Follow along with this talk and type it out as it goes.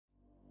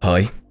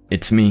Hi,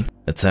 it's me,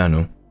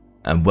 Eternal,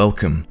 and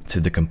welcome to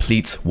the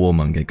complete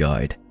Warmonger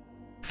guide.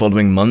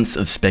 Following months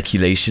of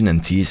speculation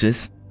and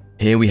teasers,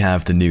 here we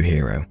have the new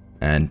hero,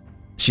 and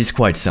she's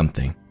quite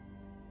something.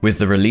 With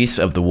the release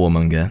of the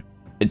Warmonger,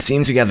 it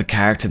seems we have a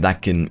character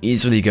that can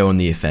easily go on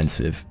the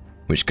offensive,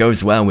 which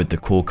goes well with the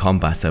core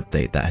combat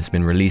update that has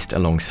been released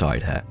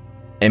alongside her,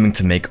 aiming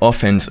to make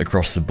offense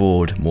across the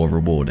board more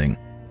rewarding.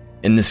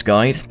 In this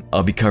guide,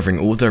 I'll be covering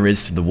all there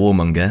is to the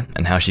Warmonger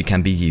and how she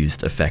can be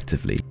used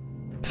effectively.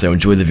 So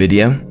enjoy the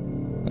video,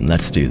 and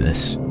let's do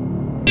this.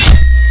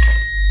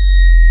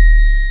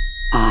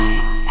 I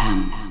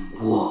am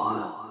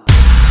war.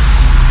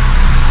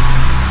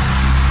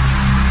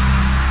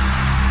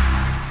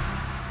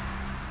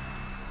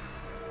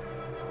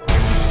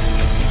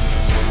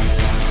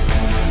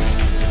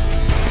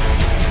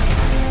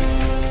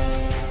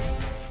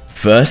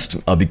 First,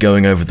 I'll be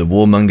going over the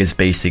Warmonger's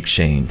basic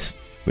chains,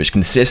 which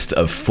consist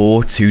of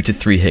 4 2 to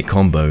 3 hit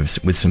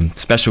combos with some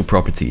special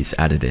properties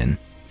added in.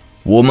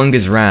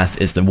 Warmonger's Wrath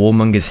is the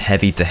Warmonger's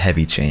heavy to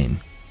heavy chain.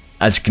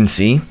 As you can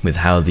see, with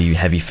how the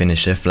heavy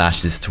finisher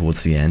flashes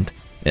towards the end,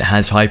 it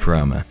has hyper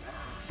armor.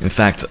 In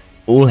fact,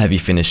 all heavy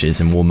finishers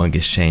in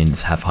Warmonger's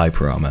chains have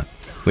hyper armor,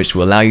 which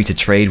will allow you to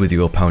trade with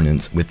your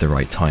opponent with the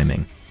right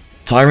timing.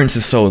 Tyrant's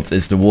Assault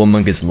is the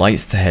Warmonger's light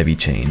to heavy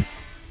chain.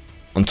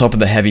 On top of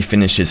the heavy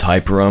finisher's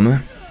hyper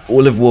armor,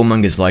 all of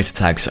Warmonger's light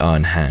attacks are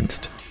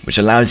enhanced, which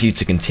allows you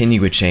to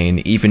continue a chain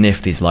even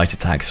if these light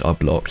attacks are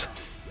blocked.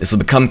 This will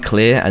become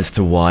clear as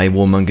to why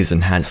Warmonger's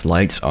enhanced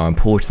lights are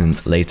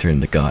important later in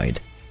the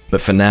guide,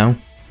 but for now,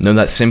 know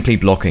that simply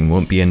blocking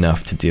won't be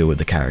enough to deal with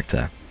the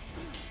character.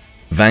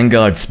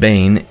 Vanguard's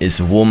Bane is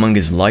the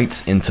Warmonger's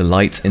light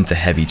into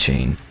heavy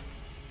chain,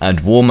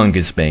 and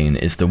Warmonger's Bane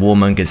is the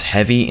Warmonger's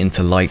heavy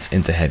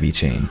into heavy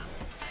chain.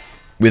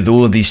 With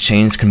all of these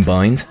chains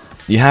combined,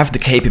 you have the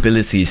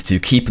capabilities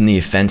to keep in the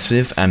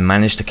offensive and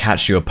manage to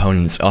catch your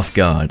opponents off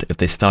guard if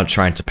they start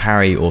trying to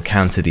parry or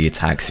counter the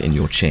attacks in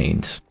your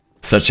chains,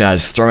 such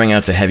as throwing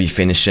out a heavy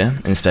finisher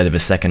instead of a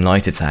second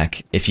light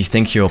attack if you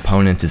think your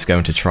opponent is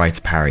going to try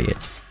to parry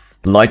it.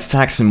 The light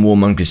attacks in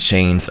Warmonger's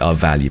chains are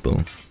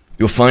valuable.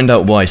 You'll find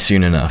out why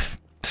soon enough,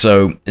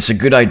 so it's a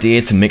good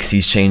idea to mix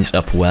these chains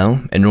up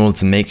well in order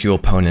to make your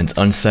opponent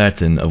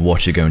uncertain of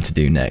what you're going to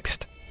do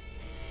next.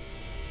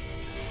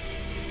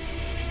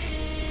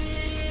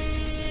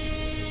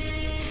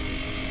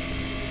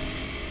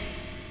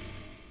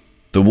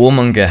 The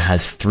Warmonger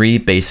has 3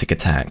 basic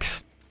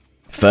attacks.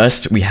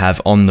 First, we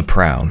have On the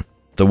Prowl,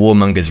 the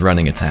Warmonger's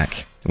running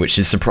attack, which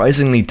is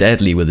surprisingly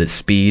deadly with its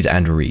speed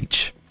and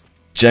reach.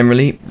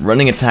 Generally,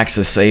 running attacks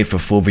are saved for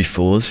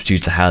 4v4s due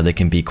to how they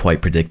can be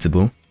quite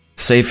predictable,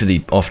 save for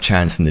the off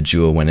chance in the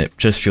duel when it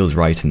just feels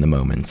right in the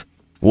moment.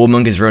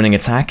 Warmonger's running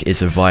attack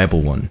is a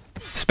viable one,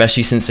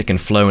 especially since it can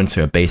flow into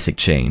her basic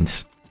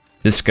chains.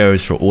 This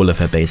goes for all of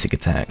her basic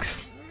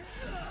attacks.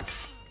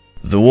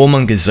 The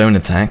Warmonger's zone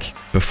attack,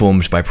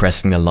 performed by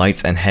pressing the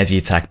light and heavy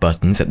attack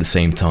buttons at the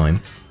same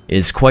time,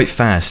 is quite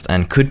fast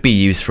and could be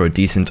used for a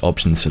decent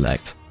option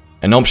select.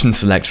 An option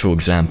select, for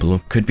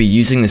example, could be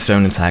using the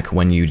zone attack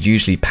when you'd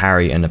usually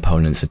parry an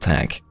opponent's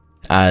attack,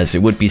 as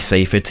it would be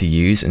safer to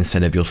use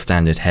instead of your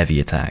standard heavy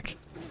attack.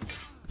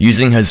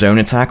 Using her zone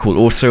attack will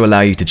also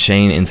allow you to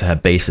chain into her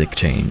basic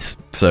chains,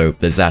 so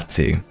there's that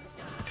too.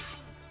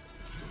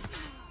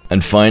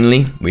 And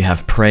finally, we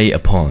have Prey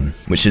Upon,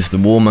 which is the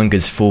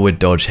Warmonger's forward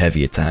dodge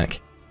heavy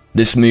attack.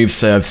 This move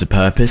serves a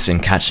purpose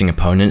in catching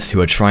opponents who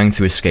are trying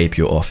to escape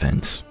your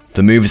offense.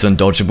 The move is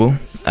undodgeable,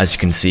 as you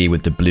can see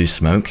with the blue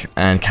smoke,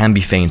 and can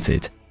be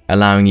feinted,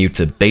 allowing you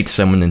to bait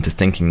someone into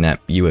thinking that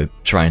you were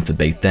trying to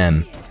bait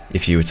them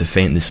if you were to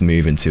feint this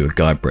move into a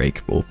guard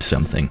break or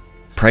something.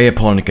 Prey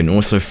Upon can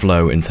also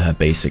flow into her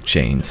basic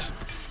chains.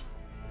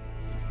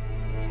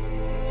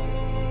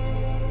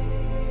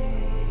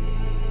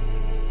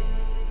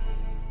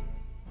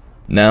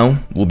 Now,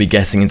 we'll be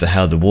getting into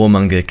how the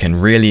Warmonger can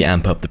really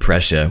amp up the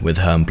pressure with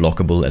her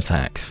unblockable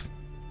attacks.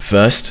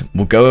 First,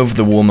 we'll go over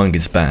the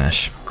Warmonger's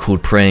bash,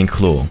 called Praying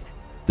Claw.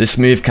 This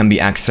move can be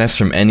accessed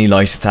from any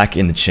light attack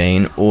in the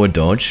chain or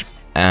dodge,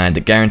 and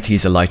it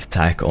guarantees a light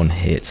attack on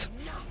hit.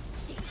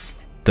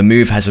 The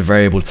move has a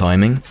variable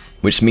timing,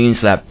 which means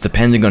that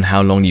depending on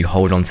how long you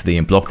hold onto the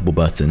unblockable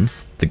button,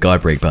 the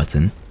guard break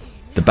button,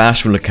 the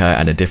bash will occur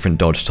at a different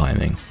dodge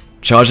timing.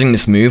 Charging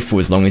this move for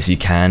as long as you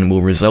can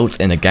will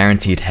result in a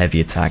guaranteed heavy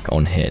attack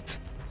on hit.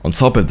 On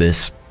top of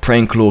this,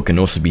 Praying Claw can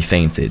also be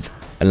feinted,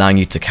 allowing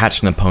you to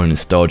catch an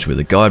opponent's dodge with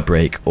a guard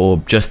break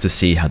or just to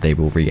see how they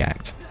will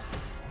react.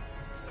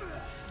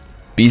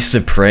 Beast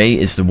of Prey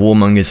is the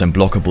Warmonger's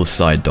unblockable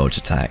side dodge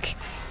attack.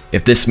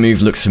 If this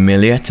move looks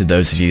familiar to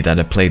those of you that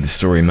have played the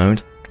story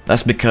mode,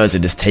 that's because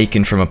it is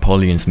taken from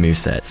Apollyon's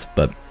moveset,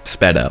 but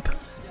sped up.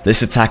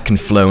 This attack can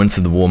flow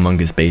into the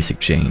Warmonger's basic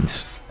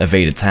chains,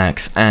 evade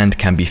attacks, and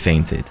can be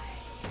feinted.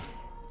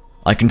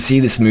 I can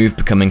see this move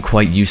becoming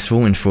quite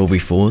useful in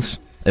 4v4s,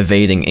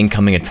 evading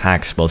incoming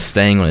attacks while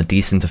staying on a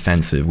decent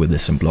offensive with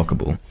this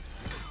unblockable.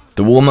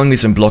 The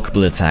Warmonger's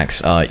unblockable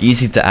attacks are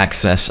easy to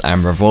access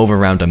and revolve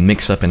around a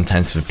mix-up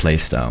intensive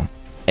playstyle,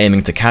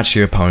 aiming to catch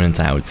your opponent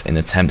out in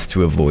attempts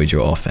to avoid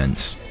your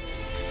offense.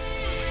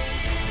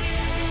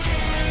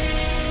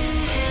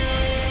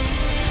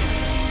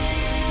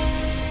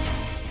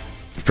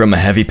 From a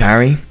heavy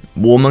parry,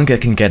 Warmonger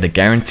can get a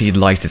guaranteed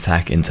light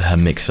attack into her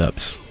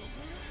mix-ups,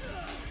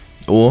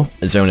 or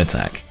a zone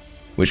attack,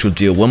 which will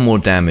deal 1 more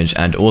damage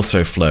and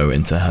also flow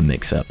into her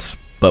mix-ups,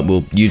 but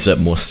will use up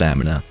more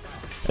stamina.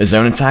 A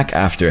zone attack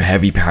after a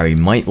heavy parry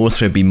might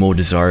also be more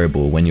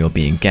desirable when you're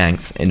being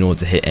ganked in order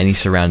to hit any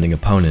surrounding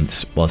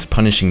opponents whilst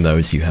punishing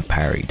those you have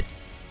parried.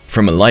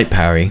 From a light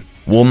parry,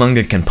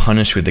 Warmonger can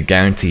punish with a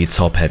guaranteed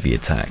top heavy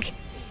attack.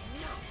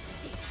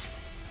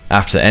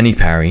 After any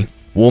parry,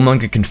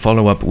 Warmonger can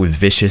follow up with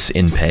Vicious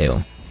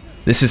Impale.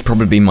 This is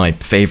probably my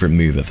favourite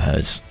move of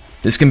hers.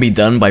 This can be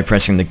done by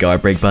pressing the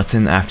guard break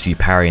button after you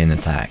parry an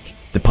attack.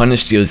 The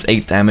punish deals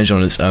 8 damage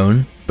on its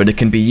own, but it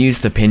can be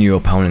used to pin your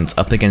opponent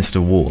up against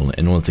a wall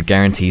in order to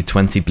guarantee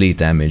 20 bleed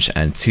damage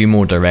and 2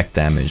 more direct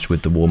damage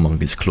with the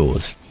Warmonger's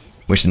claws,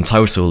 which in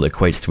total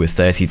equates to a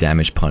 30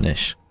 damage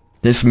punish.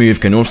 This move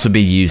can also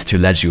be used to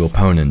ledge your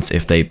opponents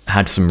if they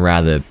had some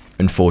rather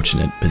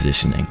unfortunate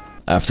positioning.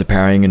 After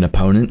parrying an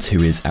opponent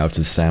who is out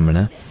of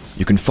stamina,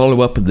 you can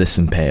follow up with this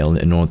Impale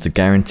in order to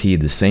guarantee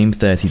the same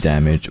 30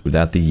 damage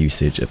without the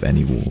usage of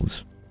any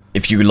walls.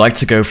 If you would like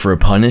to go for a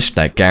punish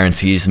that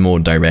guarantees more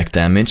direct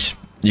damage,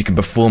 you can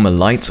perform a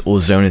light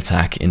or zone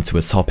attack into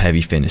a top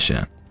heavy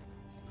finisher.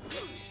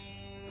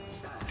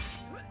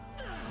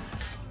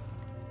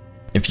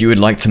 If you would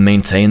like to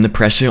maintain the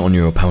pressure on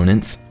your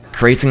opponents,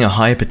 creating a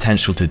higher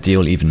potential to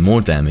deal even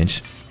more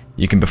damage,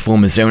 you can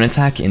perform a zone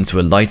attack into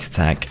a light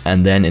attack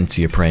and then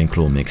into your Praying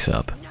Claw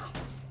mix-up.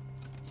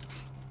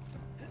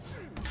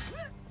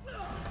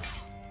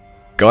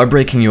 Guard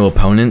breaking your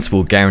opponents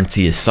will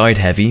guarantee a side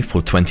heavy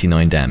for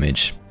 29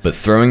 damage, but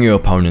throwing your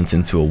opponent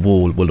into a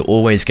wall will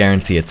always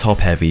guarantee a top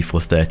heavy for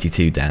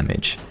 32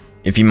 damage.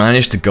 If you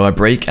manage to guard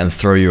break and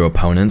throw your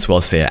opponents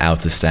whilst they are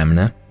out of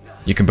stamina,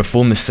 you can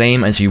perform the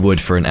same as you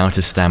would for an out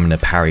of stamina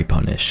parry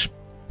punish,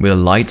 with a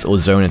light or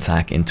zone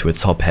attack into a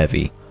top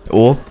heavy,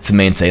 or, to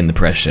maintain the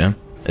pressure,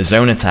 a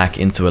zone attack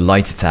into a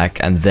light attack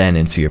and then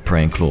into your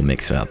Praying Claw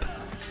mix-up.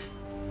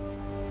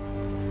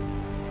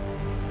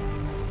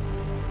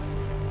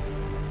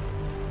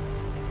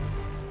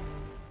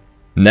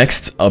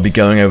 Next, I'll be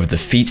going over the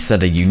feats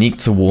that are unique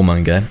to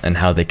Warmonger and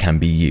how they can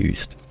be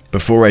used.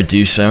 Before I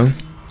do so,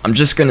 I'm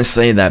just going to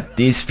say that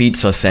these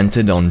feats are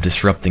centered on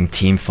disrupting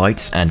team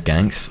fights and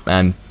ganks,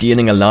 and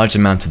dealing a large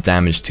amount of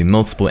damage to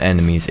multiple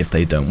enemies if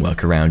they don't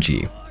work around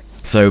you.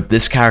 So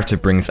this character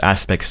brings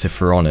aspects to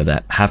For Honor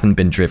that haven't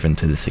been driven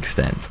to this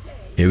extent.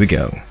 Here we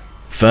go.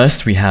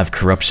 First, we have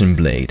Corruption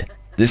Blade.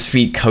 This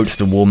feat coats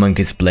the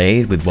Warmonger's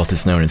blade with what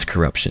is known as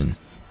corruption.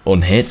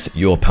 On hit,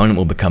 your opponent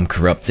will become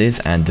corrupted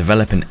and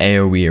develop an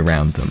AoE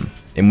around them,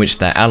 in which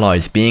their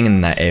allies being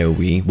in that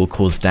AoE will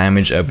cause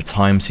damage over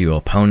time to your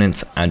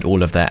opponent and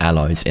all of their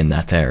allies in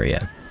that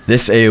area.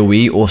 This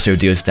AoE also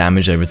deals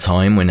damage over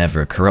time whenever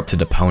a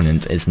corrupted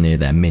opponent is near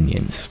their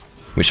minions,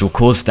 which will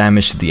cause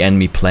damage to the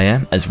enemy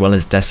player as well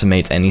as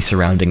decimate any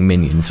surrounding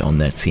minions on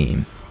their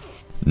team.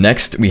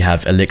 Next, we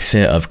have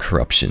Elixir of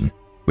Corruption,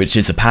 which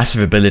is a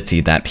passive ability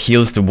that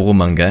heals the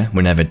Warmonger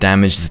whenever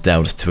damage is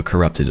dealt to a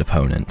corrupted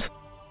opponent.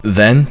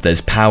 Then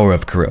there's Power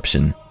of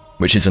Corruption,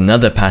 which is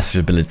another passive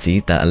ability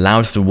that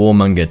allows the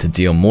Warmonger to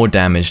deal more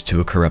damage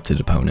to a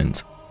corrupted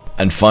opponent.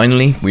 And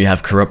finally, we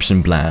have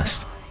Corruption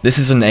Blast. This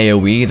is an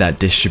AoE that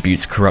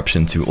distributes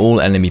corruption to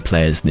all enemy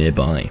players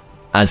nearby.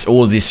 As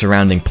all the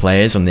surrounding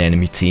players on the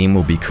enemy team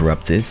will be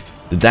corrupted,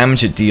 the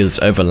damage it deals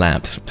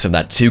overlaps so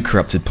that 2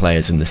 corrupted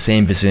players in the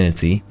same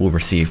vicinity will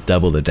receive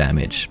double the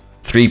damage.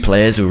 3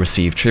 players will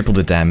receive triple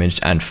the damage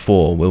and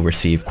 4 will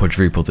receive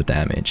quadruple the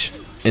damage.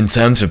 In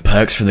terms of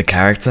perks for the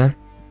character,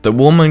 the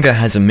Warmonger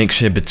has a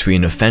mixture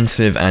between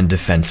offensive and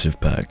defensive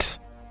perks.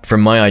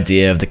 From my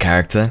idea of the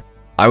character,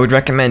 I would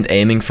recommend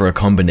aiming for a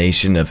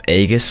combination of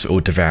Aegis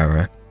or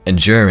Devourer,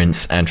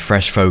 Endurance and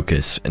Fresh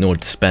Focus in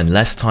order to spend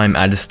less time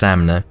out of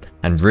stamina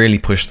and really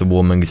push the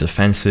Warmonger's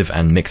offensive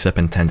and mix-up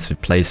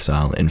intensive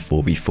playstyle in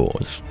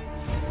 4v4s.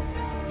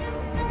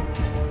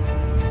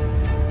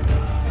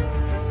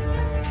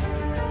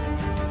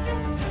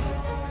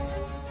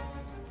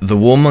 The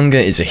Warmonger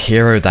is a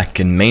hero that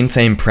can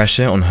maintain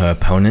pressure on her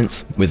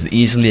opponents with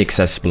easily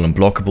accessible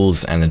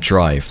unblockables and a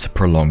drive to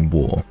prolong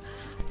war.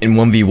 In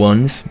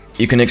 1v1s,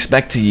 you can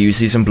expect to use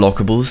these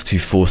unblockables to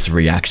force a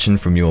reaction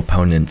from your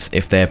opponents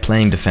if they are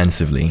playing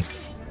defensively,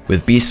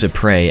 with Beast of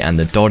Prey and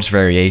the dodge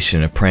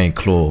variation of Praying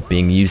Claw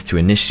being used to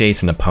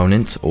initiate an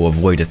opponent or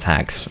avoid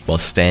attacks while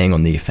staying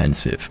on the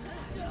offensive.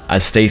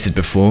 As stated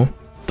before,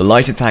 the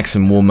light attacks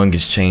in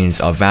Warmonger's chains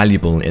are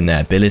valuable in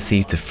their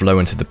ability to flow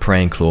into the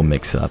Praying Claw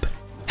mix-up,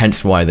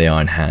 hence why they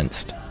are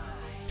enhanced.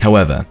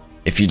 However,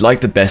 if you'd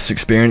like the best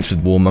experience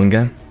with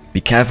Warmonger,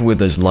 be careful with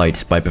those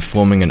lights by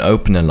performing an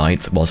opener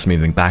light whilst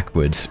moving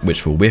backwards,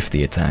 which will whiff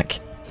the attack,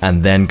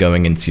 and then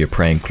going into your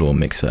Praying Claw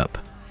mix-up.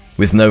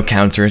 With no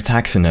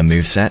counter-attacks in her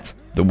moveset,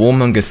 the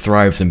Warmonger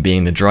thrives in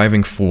being the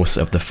driving force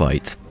of the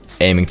fight,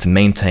 aiming to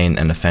maintain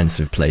an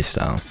offensive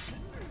playstyle.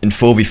 In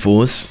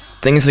 4v4s,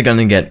 things are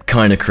gonna get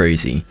kinda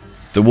crazy.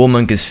 The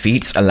Warmonger's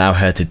feats allow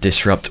her to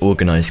disrupt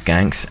organized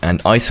ganks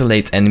and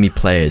isolate enemy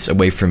players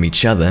away from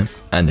each other,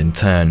 and in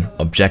turn,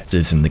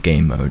 objectives in the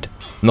game mode.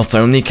 Not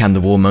only can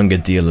the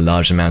Warmonger deal a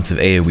large amount of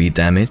AoE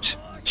damage,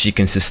 she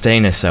can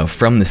sustain herself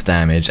from this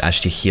damage as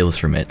she heals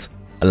from it,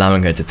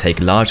 allowing her to take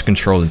large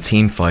control of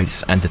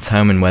teamfights and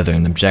determine whether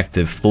an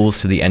objective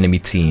falls to the enemy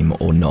team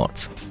or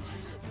not.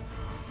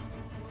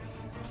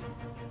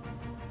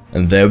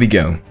 And there we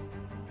go.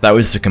 That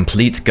was the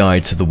complete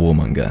guide to the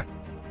Warmonger.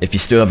 If you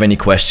still have any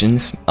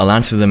questions, I'll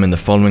answer them in the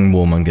following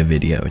Warmonger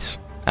videos,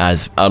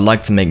 as I'd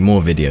like to make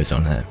more videos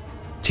on her.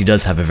 She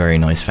does have a very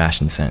nice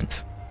fashion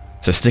sense.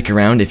 So stick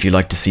around if you'd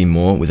like to see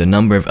more with a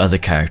number of other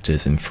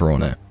characters in For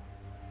Honor.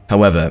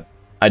 However,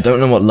 I don't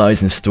know what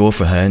lies in store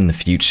for her in the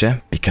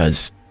future,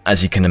 because,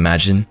 as you can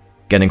imagine,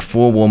 getting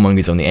 4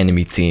 Warmongers on the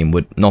enemy team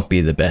would not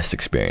be the best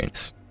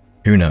experience.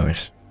 Who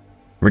knows?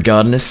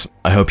 Regardless,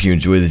 I hope you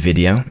enjoyed the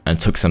video and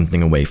took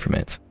something away from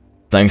it.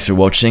 Thanks for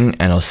watching,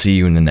 and I'll see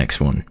you in the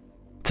next one.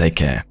 Take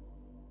care.